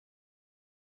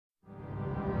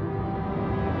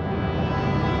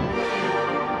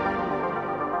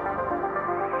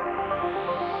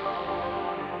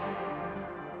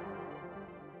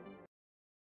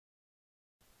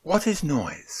What is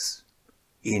noise?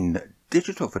 In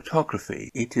digital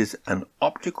photography, it is an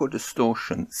optical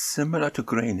distortion similar to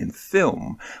grain in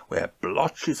film, where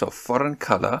blotches of foreign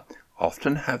color,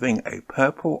 often having a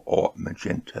purple or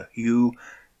magenta hue,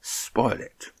 spoil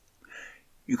it.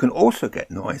 You can also get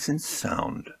noise in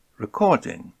sound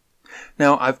recording.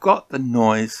 Now I've got the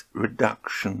noise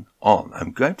reduction on.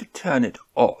 I'm going to turn it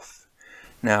off.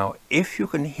 Now if you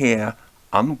can hear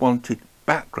unwanted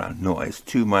background noise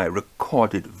to my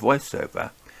recorded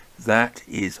voiceover, that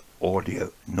is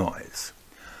audio noise.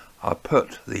 I'll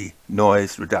put the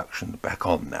noise reduction back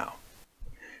on now.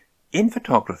 In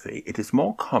photography, it is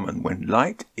more common when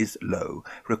light is low,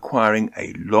 requiring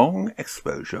a long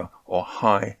exposure or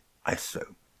high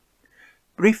ISO.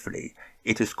 Briefly,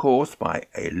 it is caused by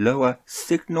a lower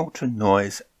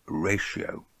signal-to-noise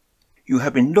ratio. You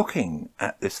have been looking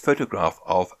at this photograph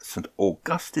of St.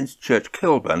 Augustine's Church,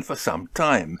 Kilburn, for some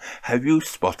time. Have you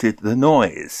spotted the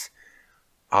noise?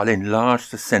 I'll enlarge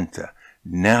the centre.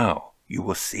 Now you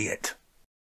will see it.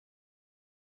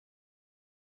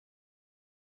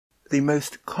 The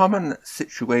most common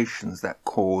situations that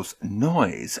cause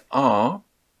noise are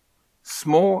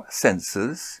small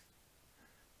sensors,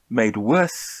 made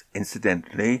worse,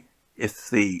 incidentally, if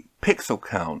the pixel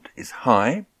count is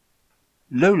high,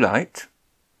 low light,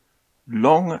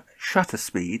 long shutter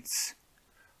speeds,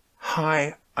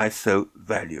 high ISO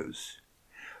values.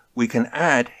 We can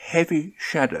add heavy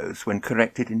shadows when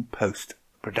corrected in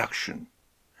post-production.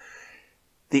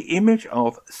 The image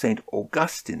of St.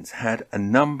 Augustine's had a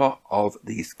number of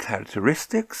these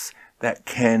characteristics that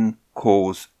can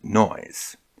cause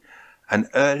noise. An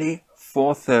early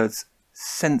 4/3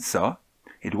 sensor,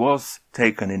 it was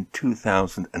taken in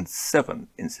 2007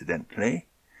 incidentally,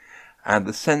 and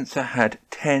the sensor had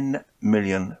 10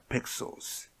 million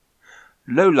pixels.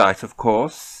 Low light, of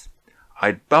course.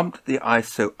 I'd bumped the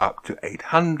ISO up to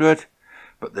 800,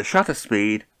 but the shutter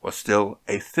speed was still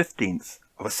a 1/15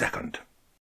 of a second.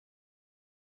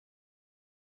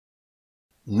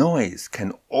 Noise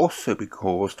can also be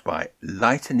caused by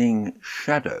lightening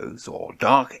shadows or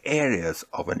dark areas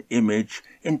of an image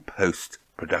in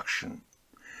post-production.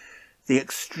 The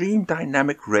extreme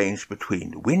dynamic range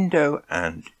between window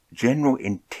and general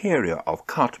interior of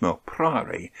Cartmel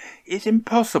Priory is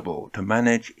impossible to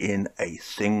manage in a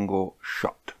single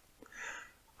shot.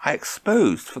 I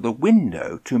exposed for the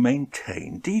window to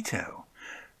maintain detail,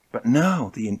 but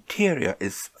now the interior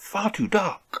is far too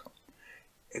dark.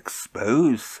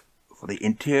 Expose for the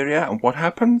interior, and what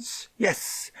happens?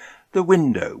 Yes, the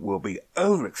window will be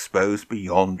overexposed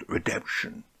beyond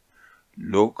redemption.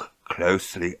 Look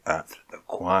closely at the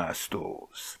choir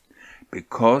stalls.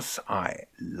 Because I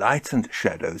lightened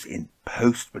shadows in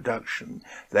post-production,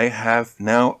 they have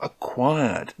now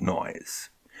acquired noise.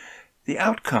 The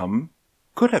outcome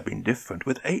could have been different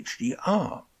with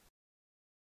HDR.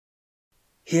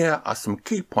 Here are some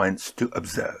key points to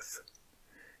observe.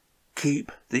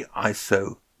 Keep the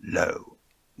ISO low.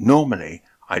 Normally,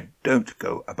 I don't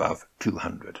go above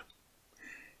 200.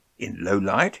 In low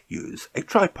light, use a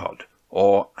tripod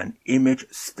or an image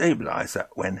stabilizer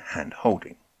when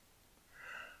hand-holding.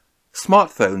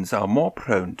 Smartphones are more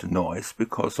prone to noise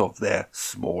because of their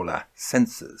smaller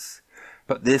sensors,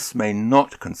 but this may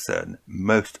not concern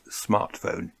most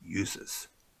smartphone users.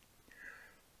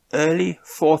 Early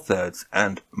 4/3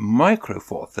 and micro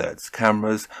 4/3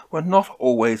 cameras were not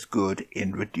always good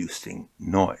in reducing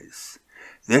noise.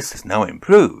 This has now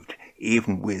improved,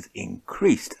 even with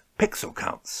increased pixel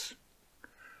counts.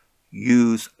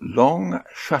 Use long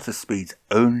shutter speeds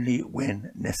only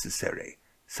when necessary,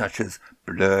 such as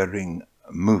blurring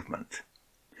movement.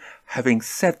 Having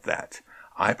said that,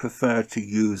 I prefer to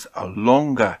use a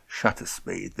longer shutter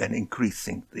speed than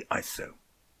increasing the ISO.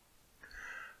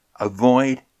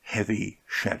 Avoid heavy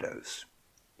shadows.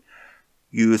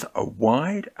 Use a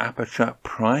wide aperture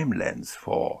prime lens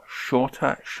for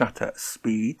shorter shutter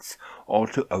speeds or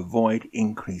to avoid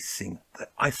increasing the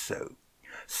ISO.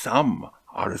 Some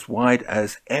are as wide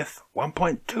as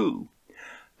f1.2.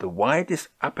 The widest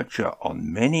aperture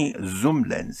on many zoom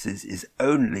lenses is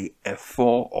only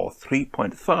f4 or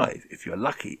 3.5 if you're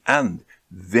lucky, and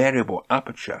variable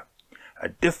aperture, a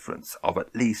difference of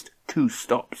at least 2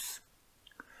 stops.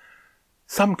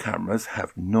 Some cameras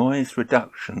have noise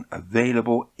reduction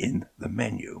available in the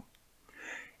menu.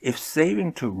 If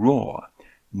saving to RAW,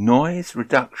 noise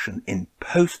reduction in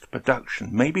post-production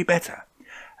may be better,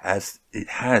 as it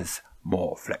has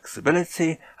more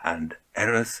flexibility and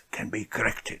errors can be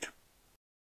corrected.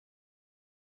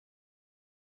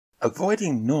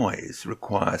 Avoiding noise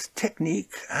requires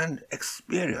technique and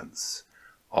experience,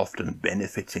 often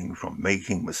benefiting from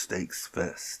making mistakes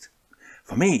first.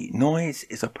 For me, noise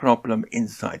is a problem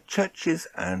inside churches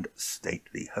and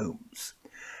stately homes.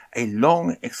 A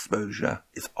long exposure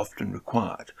is often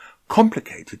required,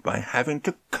 complicated by having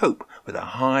to cope with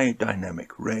a high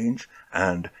dynamic range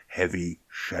and heavy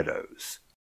shadows.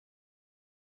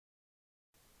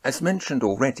 As mentioned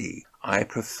already, I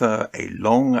prefer a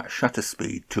long shutter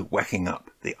speed to whacking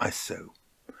up the ISO.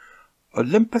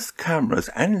 Olympus cameras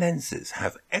and lenses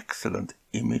have excellent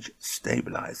image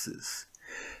stabilizers.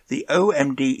 The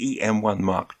OMD EM1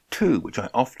 Mark II, which I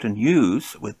often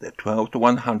use with the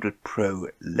 12-100 Pro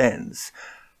lens,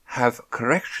 have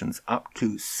corrections up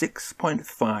to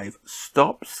 6.5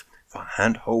 stops for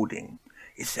hand holding,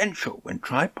 essential when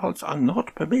tripods are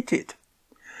not permitted.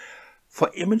 For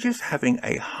images having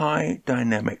a high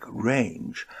dynamic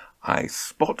range, I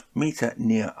spot meter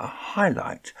near a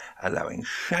highlight, allowing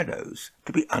shadows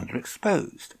to be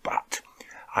underexposed, but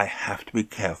I have to be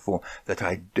careful that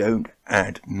I don't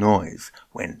add noise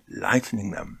when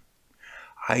lightening them.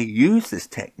 I use this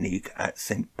technique at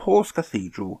St. Paul's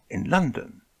Cathedral in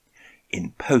London.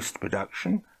 In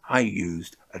post-production, I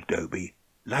used Adobe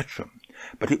Lightroom,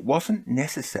 but it wasn't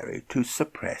necessary to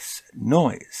suppress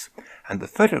noise, and the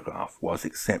photograph was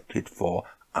accepted for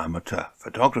amateur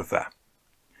photographer.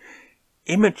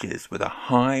 Images with a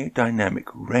high dynamic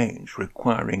range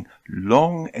requiring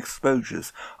long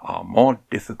exposures are more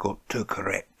difficult to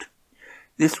correct.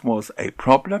 This was a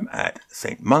problem at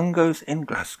St. Mungo's in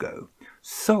Glasgow,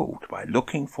 solved by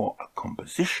looking for a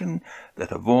composition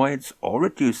that avoids or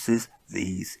reduces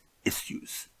these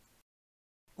issues.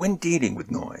 When dealing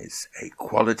with noise, a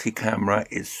quality camera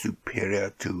is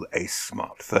superior to a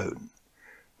smartphone.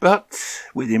 But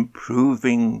with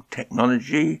improving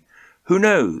technology, who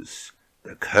knows?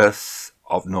 The curse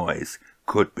of noise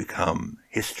could become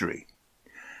history.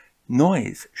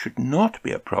 Noise should not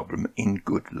be a problem in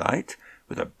good light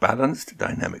with a balanced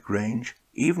dynamic range,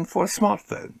 even for a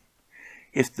smartphone.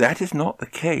 If that is not the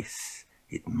case,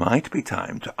 it might be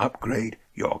time to upgrade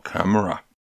your camera.